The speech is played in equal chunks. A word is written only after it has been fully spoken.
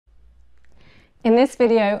In this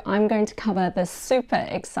video, I'm going to cover the super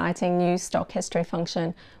exciting new stock history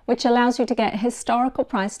function, which allows you to get historical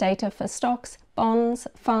price data for stocks, bonds,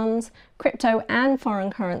 funds, crypto and foreign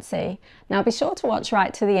currency. Now be sure to watch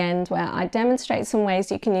right to the end where I demonstrate some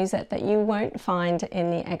ways you can use it that you won't find in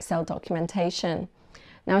the Excel documentation.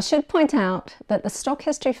 Now I should point out that the stock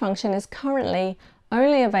history function is currently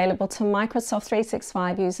only available to Microsoft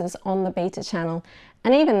 365 users on the beta channel,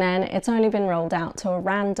 and even then it's only been rolled out to a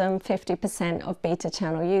random 50% of beta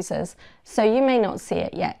channel users, so you may not see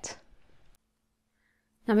it yet.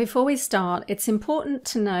 Now before we start, it's important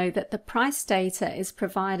to know that the price data is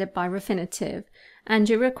provided by Refinitiv and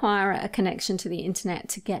you require a connection to the internet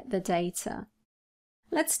to get the data.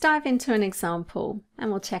 Let's dive into an example and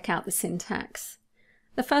we'll check out the syntax.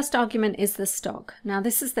 The first argument is the stock. Now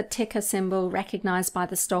this is the ticker symbol recognized by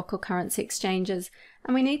the stock or currency exchanges,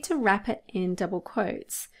 and we need to wrap it in double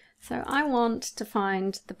quotes. So I want to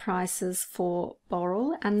find the prices for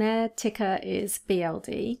Boral and their ticker is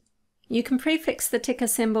BLD. You can prefix the ticker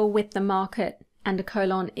symbol with the market and a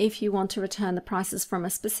colon if you want to return the prices from a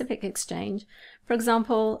specific exchange. For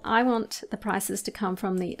example, I want the prices to come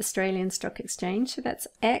from the Australian Stock Exchange, so that's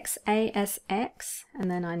XASX,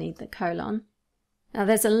 and then I need the colon. Now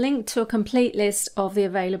there's a link to a complete list of the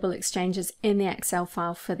available exchanges in the Excel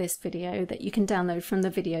file for this video that you can download from the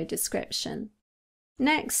video description.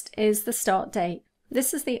 Next is the start date.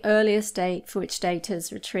 This is the earliest date for which data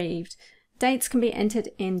is retrieved. Dates can be entered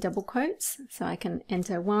in double quotes, so I can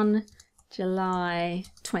enter 1 July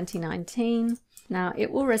 2019. Now it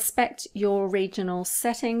will respect your regional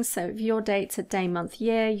settings, so if your dates are day, month,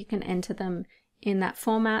 year, you can enter them in that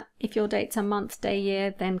format. If your dates are month, day,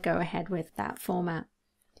 year, then go ahead with that format.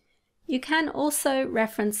 You can also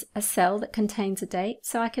reference a cell that contains a date,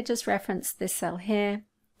 so I could just reference this cell here,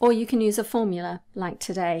 or you can use a formula like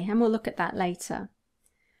today, and we'll look at that later.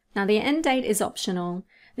 Now the end date is optional.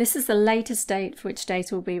 This is the latest date for which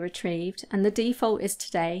data will be retrieved, and the default is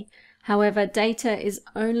today. However, data is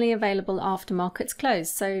only available after markets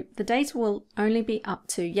close, so the data will only be up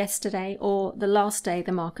to yesterday or the last day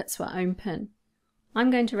the markets were open. I'm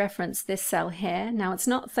going to reference this cell here. Now it's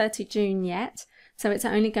not 30 June yet, so it's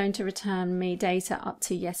only going to return me data up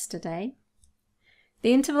to yesterday.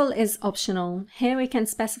 The interval is optional. Here we can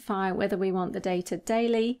specify whether we want the data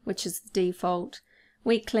daily, which is the default,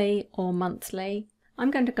 weekly or monthly. I'm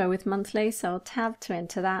going to go with monthly, so I'll tab to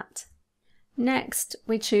enter that. Next,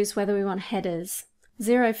 we choose whether we want headers.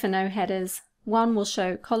 0 for no headers, 1 will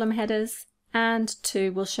show column headers, and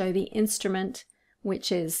 2 will show the instrument,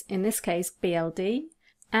 which is in this case BLD,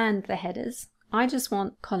 and the headers. I just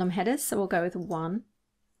want column headers, so we'll go with 1.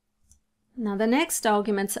 Now the next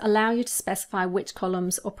arguments allow you to specify which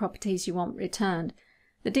columns or properties you want returned.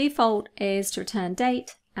 The default is to return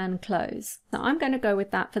date and close. Now I'm going to go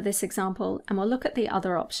with that for this example, and we'll look at the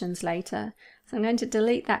other options later. So I'm going to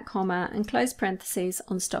delete that comma and close parentheses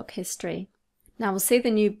on stock history. Now we'll see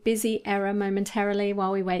the new busy error momentarily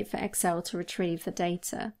while we wait for Excel to retrieve the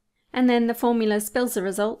data. And then the formula spills the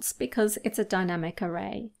results because it's a dynamic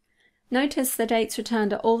array. Notice the dates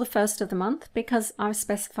returned are all the first of the month because I've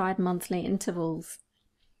specified monthly intervals.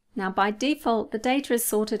 Now by default the data is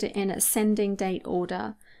sorted in ascending date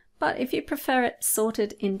order, but if you prefer it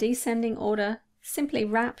sorted in descending order, simply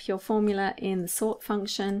wrap your formula in the sort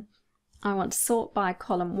function. I want to sort by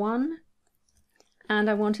column 1 and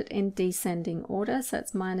I want it in descending order, so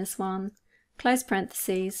it's -1, close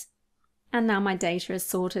parentheses. And now my data is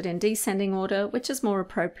sorted in descending order, which is more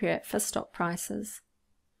appropriate for stock prices.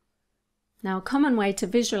 Now a common way to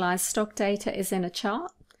visualize stock data is in a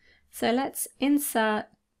chart. So let's insert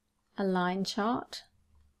a line chart.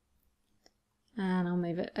 And I'll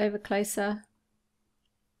move it over closer.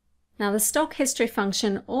 Now the stock history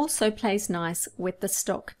function also plays nice with the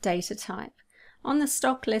stock data type. On the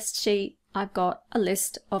stock list sheet, I've got a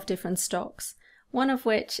list of different stocks, one of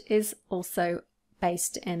which is also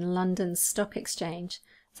based in London Stock Exchange.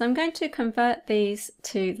 So I'm going to convert these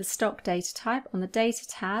to the stock data type. On the data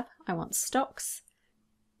tab, I want stocks,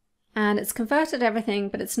 and it's converted everything,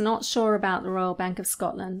 but it's not sure about the Royal Bank of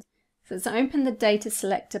Scotland. So let's open the data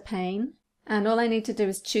selector pane, and all I need to do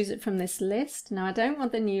is choose it from this list. Now I don't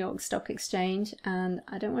want the New York Stock Exchange, and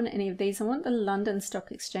I don't want any of these. I want the London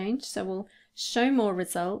Stock Exchange, so we'll show more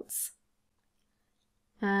results.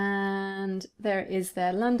 And there is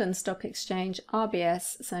their London Stock Exchange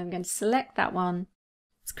RBS, so I'm going to select that one.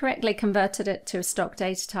 It's correctly converted it to a stock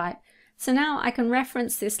data type. So now I can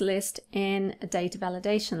reference this list in a data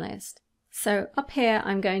validation list. So up here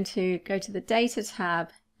I'm going to go to the data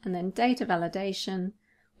tab and then data validation.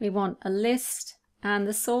 We want a list and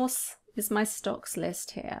the source is my stocks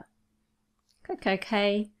list here. Click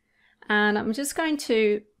OK. And I'm just going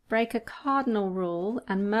to break a cardinal rule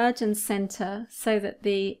and merge and center so that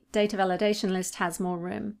the data validation list has more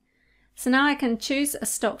room. So now I can choose a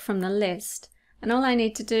stock from the list, and all I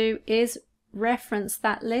need to do is reference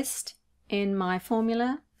that list in my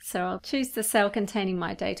formula. So I'll choose the cell containing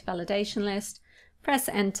my data validation list, press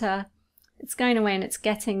enter. It's going away and it's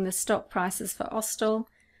getting the stock prices for Ostal.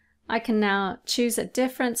 I can now choose a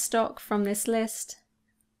different stock from this list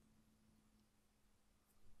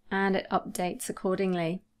and it updates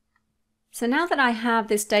accordingly. So now that I have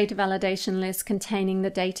this data validation list containing the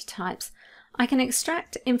data types, I can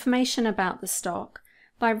extract information about the stock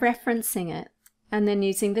by referencing it and then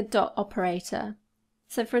using the dot operator.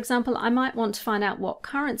 So for example, I might want to find out what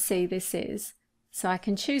currency this is. So I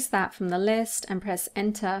can choose that from the list and press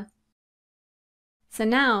enter. So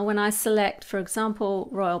now when I select, for example,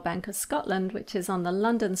 Royal Bank of Scotland, which is on the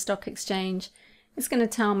London Stock Exchange, it's going to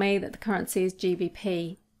tell me that the currency is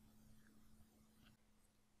GBP.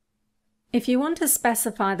 If you want to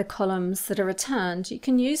specify the columns that are returned, you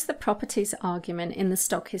can use the properties argument in the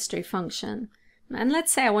stock history function. And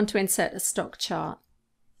let's say I want to insert a stock chart.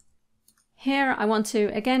 Here I want to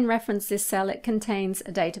again reference this cell. It contains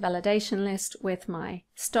a data validation list with my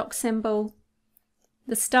stock symbol.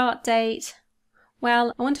 The start date,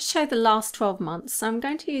 well, I want to show the last 12 months, so I'm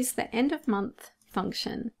going to use the end of month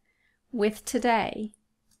function with today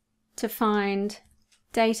to find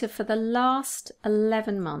data for the last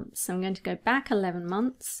 11 months. So I'm going to go back 11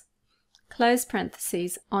 months, close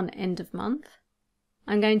parentheses on end of month.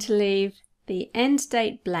 I'm going to leave the end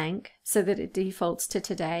date blank so that it defaults to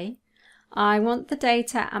today. I want the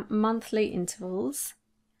data at monthly intervals,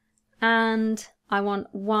 and I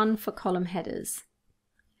want 1 for column headers.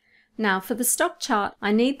 Now for the stock chart,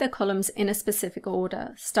 I need the columns in a specific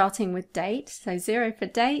order, starting with date, so 0 for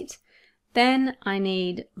date. Then I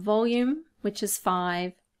need volume, which is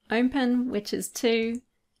 5, open, which is 2,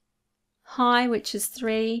 high, which is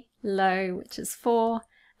 3, low, which is 4,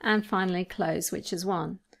 and finally close, which is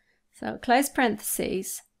 1. So close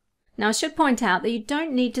parentheses. Now I should point out that you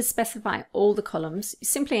don't need to specify all the columns. You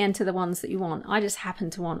simply enter the ones that you want. I just happen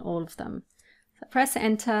to want all of them. So press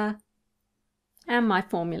enter and my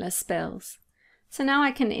formula spills. So now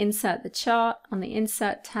I can insert the chart on the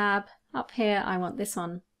insert tab. Up here I want this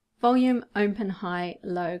one. Volume, open, high,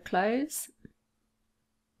 low, close.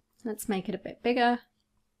 Let's make it a bit bigger.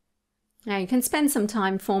 Now you can spend some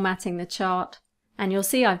time formatting the chart, and you'll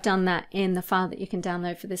see I've done that in the file that you can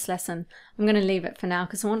download for this lesson. I'm going to leave it for now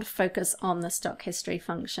because I want to focus on the stock history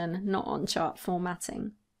function, not on chart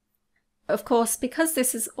formatting. Of course, because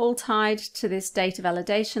this is all tied to this data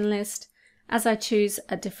validation list, as I choose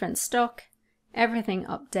a different stock, everything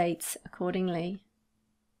updates accordingly.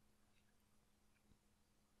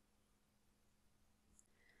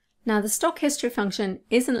 Now the stock history function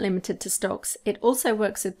isn't limited to stocks. It also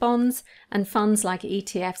works with bonds and funds like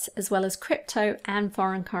ETFs, as well as crypto and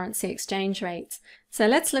foreign currency exchange rates. So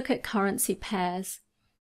let's look at currency pairs.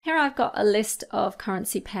 Here I've got a list of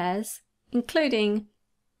currency pairs, including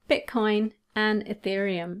Bitcoin and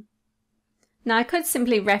Ethereum. Now I could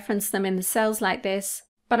simply reference them in the cells like this,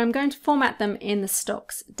 but I'm going to format them in the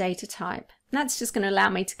stocks data type. That's just going to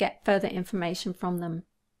allow me to get further information from them.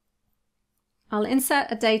 I'll insert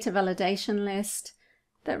a data validation list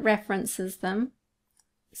that references them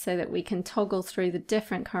so that we can toggle through the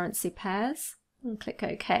different currency pairs and click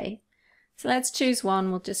OK. So let's choose one.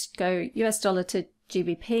 We'll just go US dollar to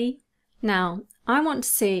GBP. Now I want to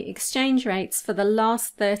see exchange rates for the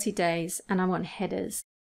last 30 days and I want headers.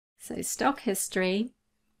 So stock history.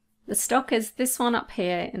 The stock is this one up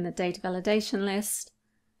here in the data validation list.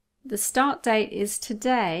 The start date is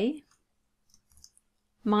today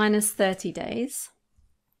minus 30 days.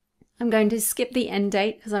 I'm going to skip the end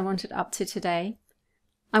date because I want it up to today.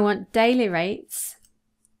 I want daily rates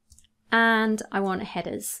and I want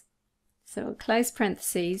headers. So we'll close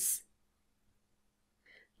parentheses.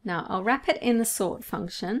 Now I'll wrap it in the sort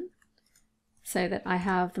function so that I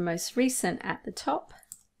have the most recent at the top.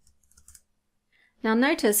 Now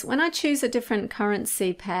notice when I choose a different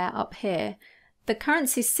currency pair up here, the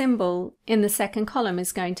currency symbol in the second column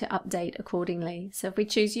is going to update accordingly. So if we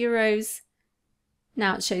choose euros,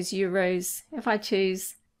 now it shows euros. If I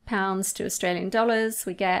choose pounds to Australian dollars,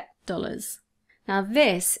 we get dollars. Now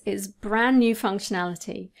this is brand new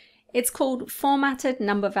functionality. It's called formatted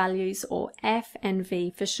number values, or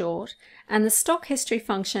FNV for short, and the stock history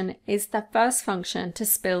function is the first function to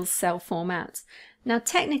spill cell formats. Now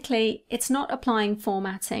technically it's not applying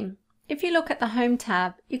formatting. If you look at the Home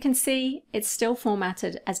tab, you can see it's still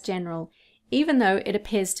formatted as general, even though it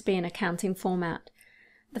appears to be an accounting format.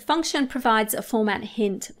 The function provides a format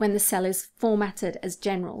hint when the cell is formatted as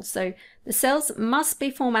general. So the cells must be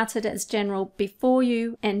formatted as general before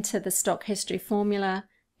you enter the stock history formula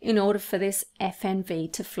in order for this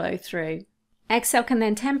FNV to flow through. Excel can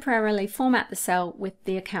then temporarily format the cell with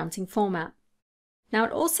the accounting format. Now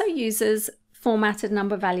it also uses formatted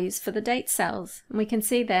number values for the date cells, and we can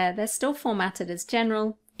see there they're still formatted as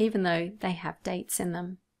general even though they have dates in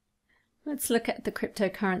them. Let's look at the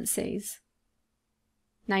cryptocurrencies.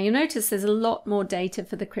 Now you'll notice there's a lot more data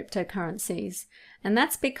for the cryptocurrencies, and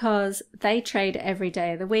that's because they trade every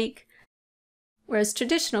day of the week, whereas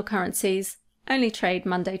traditional currencies only trade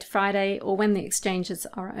Monday to Friday or when the exchanges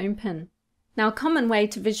are open. Now a common way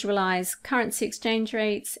to visualize currency exchange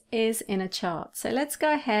rates is in a chart. So let's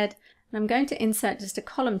go ahead and I'm going to insert just a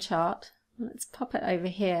column chart. Let's pop it over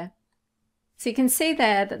here. So you can see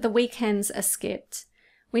there that the weekends are skipped.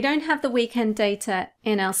 We don't have the weekend data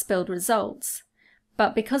in our spilled results,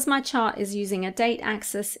 but because my chart is using a date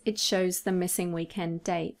axis, it shows the missing weekend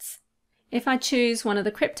dates. If I choose one of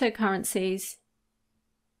the cryptocurrencies,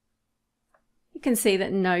 you can see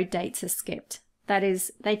that no dates are skipped. That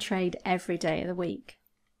is, they trade every day of the week.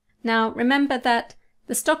 Now remember that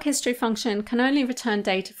the stock history function can only return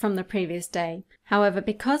data from the previous day. However,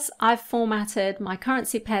 because I've formatted my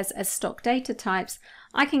currency pairs as stock data types,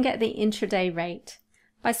 I can get the intraday rate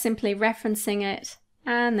by simply referencing it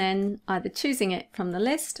and then either choosing it from the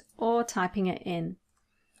list or typing it in.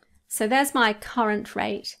 So there's my current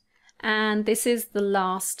rate, and this is the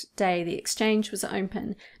last day the exchange was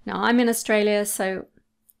open. Now I'm in Australia, so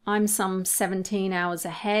I'm some 17 hours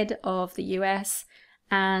ahead of the US,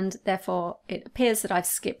 and therefore it appears that I've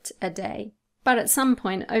skipped a day. But at some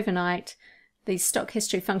point overnight, the stock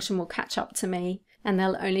history function will catch up to me and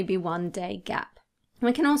there'll only be 1 day gap.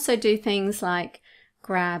 We can also do things like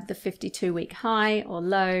grab the 52-week high or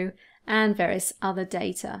low and various other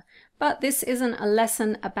data. But this isn't a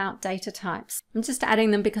lesson about data types. I'm just adding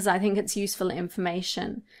them because I think it's useful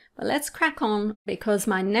information. But let's crack on, because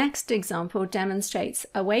my next example demonstrates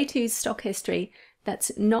a way to use stock history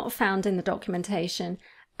that's not found in the documentation,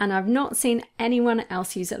 and I've not seen anyone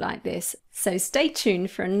else use it like this. So stay tuned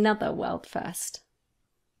for another world first.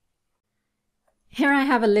 Here I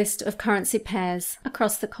have a list of currency pairs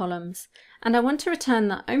across the columns, and I want to return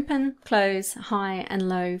the open, close, high and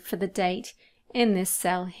low for the date in this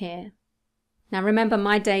cell here. Now remember,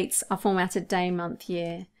 my dates are formatted day, month,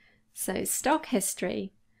 year. So stock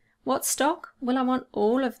history. What stock? Well, I want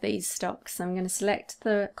all of these stocks. So I'm going to select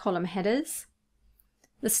the column headers.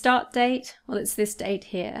 The start date, well, it's this date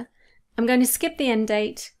here. I'm going to skip the end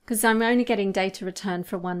date because I'm only getting data returned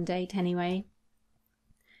for 1 date anyway.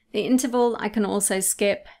 The interval I can also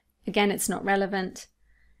skip. Again, it's not relevant.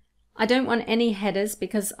 I don't want any headers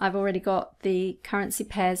because I've already got the currency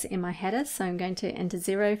pairs in my header, so I'm going to enter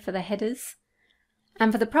 0 for the headers.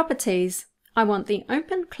 And for the properties, I want the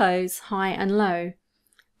open, close, high and low,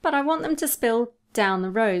 but I want them to spill down the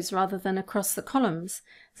rows rather than across the columns.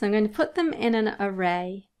 So I'm going to put them in an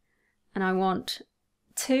array, and I want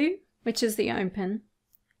 2, which is the open,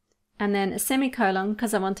 and then a semicolon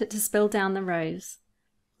because I want it to spill down the rows.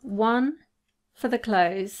 1 for the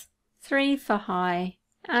close, 3 for high,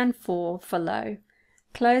 and 4 for low.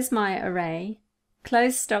 Close my array,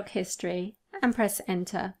 close stock history, and press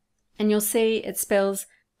enter. And you'll see it spills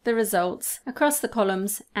the results across the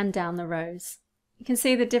columns and down the rows. You can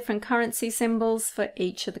see the different currency symbols for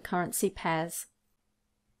each of the currency pairs.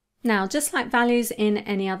 Now, just like values in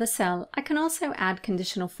any other cell, I can also add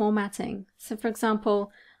conditional formatting. So for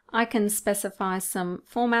example, I can specify some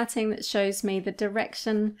formatting that shows me the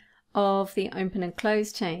direction of the open and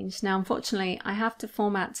close change. Now, unfortunately, I have to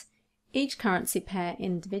format each currency pair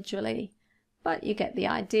individually, but you get the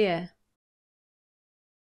idea.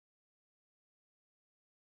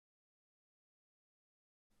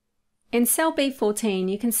 In cell B14,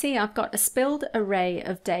 you can see I've got a spilled array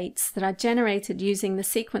of dates that I generated using the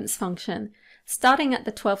sequence function, starting at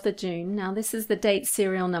the 12th of June. Now, this is the date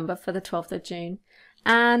serial number for the 12th of June,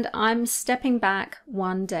 and I'm stepping back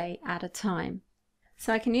 1 day at a time.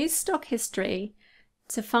 So I can use stock history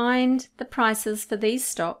to find the prices for these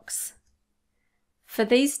stocks for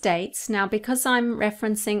these dates. Now, because I'm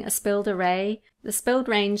referencing a spilled array, the spilled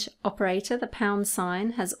range operator, the pound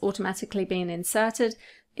sign, has automatically been inserted.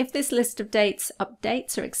 If this list of dates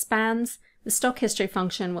updates or expands, the stock history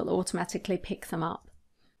function will automatically pick them up.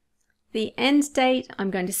 The end date I'm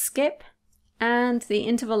going to skip, and the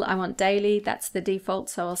interval I want daily, that's the default,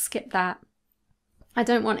 so I'll skip that. I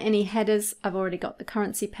don't want any headers, I've already got the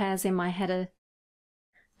currency pairs in my header.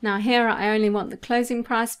 Now here I only want the closing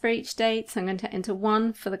price for each date, so I'm going to enter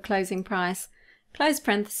 1 for the closing price, close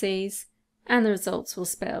parentheses, and the results will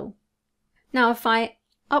spill. Now if I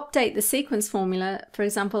update the sequence formula, for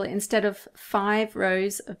example, instead of 5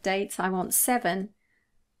 rows of dates, I want 7.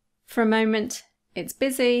 For a moment it's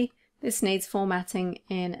busy, this needs formatting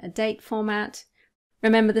in a date format.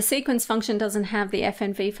 Remember, the sequence function doesn't have the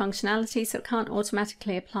FNV functionality, so it can't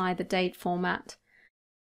automatically apply the date format.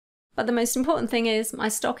 But the most important thing is my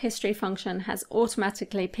stock history function has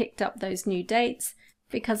automatically picked up those new dates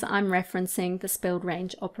because I'm referencing the spilled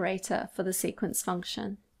range operator for the sequence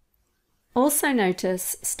function. Also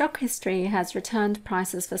notice stock history has returned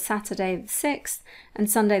prices for Saturday the 6th and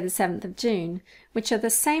Sunday the 7th of June, which are the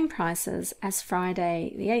same prices as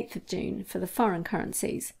Friday the 8th of June for the foreign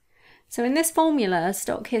currencies. So in this formula,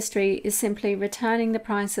 stock history is simply returning the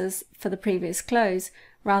prices for the previous close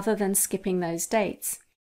rather than skipping those dates.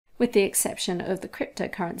 With the exception of the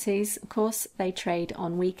cryptocurrencies, of course, they trade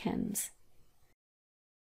on weekends.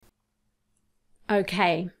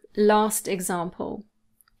 Okay, last example.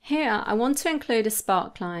 Here I want to include a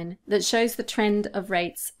spark line that shows the trend of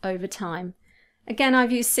rates over time. Again,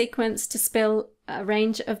 I've used sequence to spill a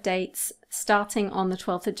range of dates starting on the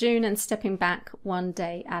 12th of June and stepping back one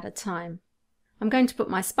day at a time. I'm going to put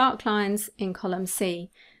my spark lines in column C.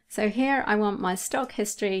 So here I want my stock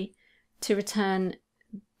history to return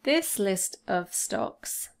this list of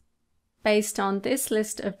stocks based on this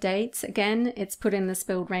list of dates. Again, it's put in the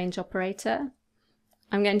spilled range operator.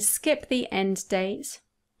 I'm going to skip the end date,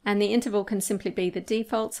 and the interval can simply be the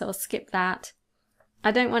default, so I'll skip that.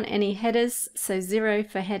 I don't want any headers, so 0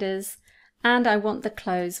 for headers, and I want the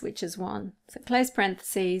close, which is 1. So close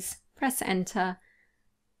parentheses, press enter.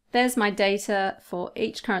 There's my data for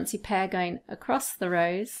each currency pair going across the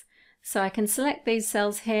rows. So I can select these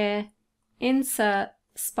cells here, insert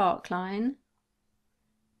sparkline.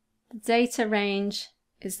 The data range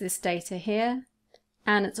is this data here,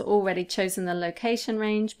 and it's already chosen the location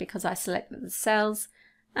range because I selected the cells,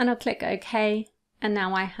 and I'll click OK, and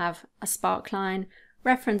now I have a sparkline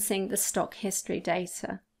referencing the stock history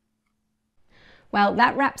data. Well,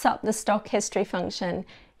 that wraps up the stock history function.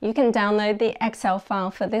 You can download the Excel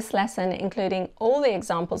file for this lesson, including all the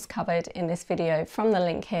examples covered in this video, from the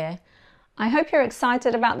link here. I hope you're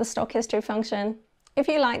excited about the stock history function. If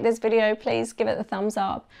you like this video, please give it a thumbs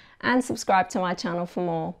up and subscribe to my channel for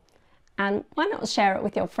more. And why not share it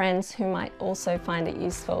with your friends who might also find it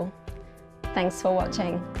useful. Thanks for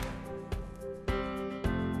watching.